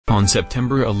On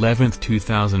September 11,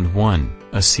 2001,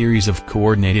 a series of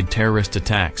coordinated terrorist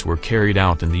attacks were carried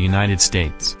out in the United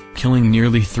States, killing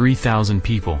nearly 3,000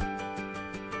 people.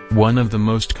 One of the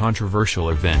most controversial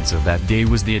events of that day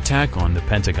was the attack on the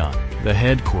Pentagon, the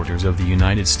headquarters of the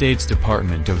United States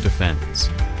Department of Defense.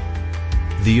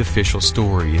 The official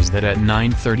story is that at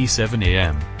 9:37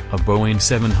 a.m., a Boeing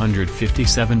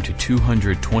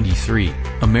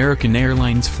 757-223, American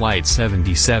Airlines Flight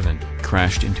 77,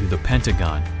 crashed into the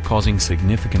Pentagon, causing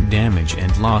significant damage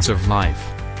and loss of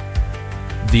life.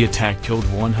 The attack killed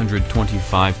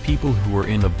 125 people who were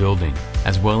in the building,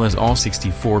 as well as all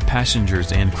 64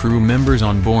 passengers and crew members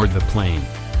on board the plane.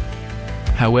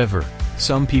 However,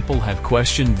 some people have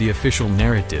questioned the official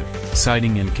narrative,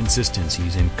 citing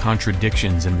inconsistencies and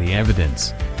contradictions in the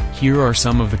evidence. Here are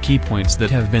some of the key points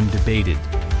that have been debated.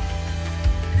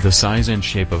 The size and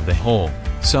shape of the hole.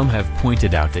 Some have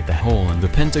pointed out that the hole in the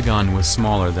Pentagon was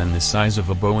smaller than the size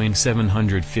of a Boeing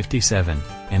 757,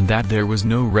 and that there was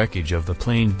no wreckage of the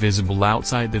plane visible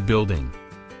outside the building.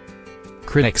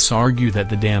 Critics argue that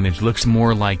the damage looks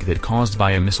more like that caused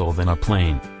by a missile than a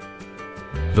plane.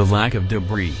 The lack of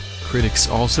debris. Critics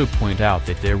also point out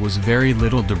that there was very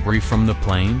little debris from the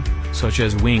plane, such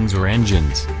as wings or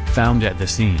engines, found at the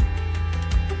scene.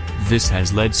 This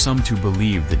has led some to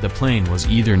believe that the plane was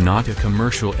either not a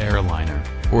commercial airliner,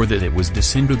 or that it was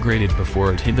disintegrated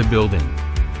before it hit the building.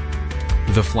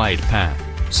 The flight path.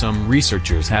 Some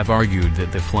researchers have argued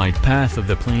that the flight path of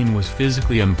the plane was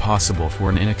physically impossible for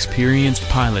an inexperienced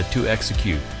pilot to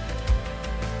execute.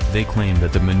 They claim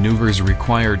that the maneuvers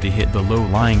required to hit the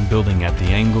low-lying building at the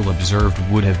angle observed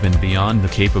would have been beyond the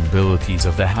capabilities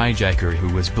of the hijacker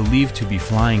who was believed to be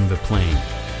flying the plane.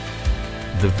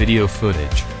 The video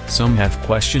footage. Some have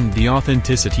questioned the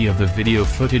authenticity of the video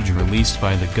footage released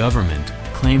by the government,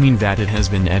 claiming that it has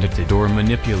been edited or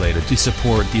manipulated to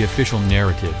support the official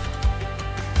narrative.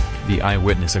 The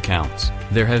eyewitness accounts.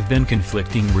 There have been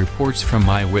conflicting reports from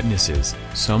eyewitnesses,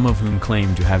 some of whom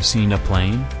claim to have seen a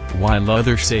plane, while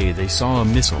others say they saw a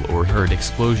missile or heard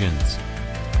explosions.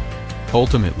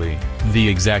 Ultimately, the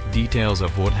exact details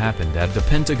of what happened at the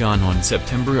Pentagon on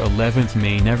September 11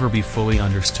 may never be fully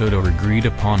understood or agreed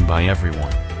upon by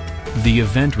everyone. The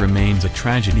event remains a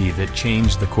tragedy that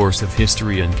changed the course of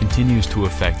history and continues to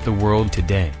affect the world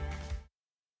today.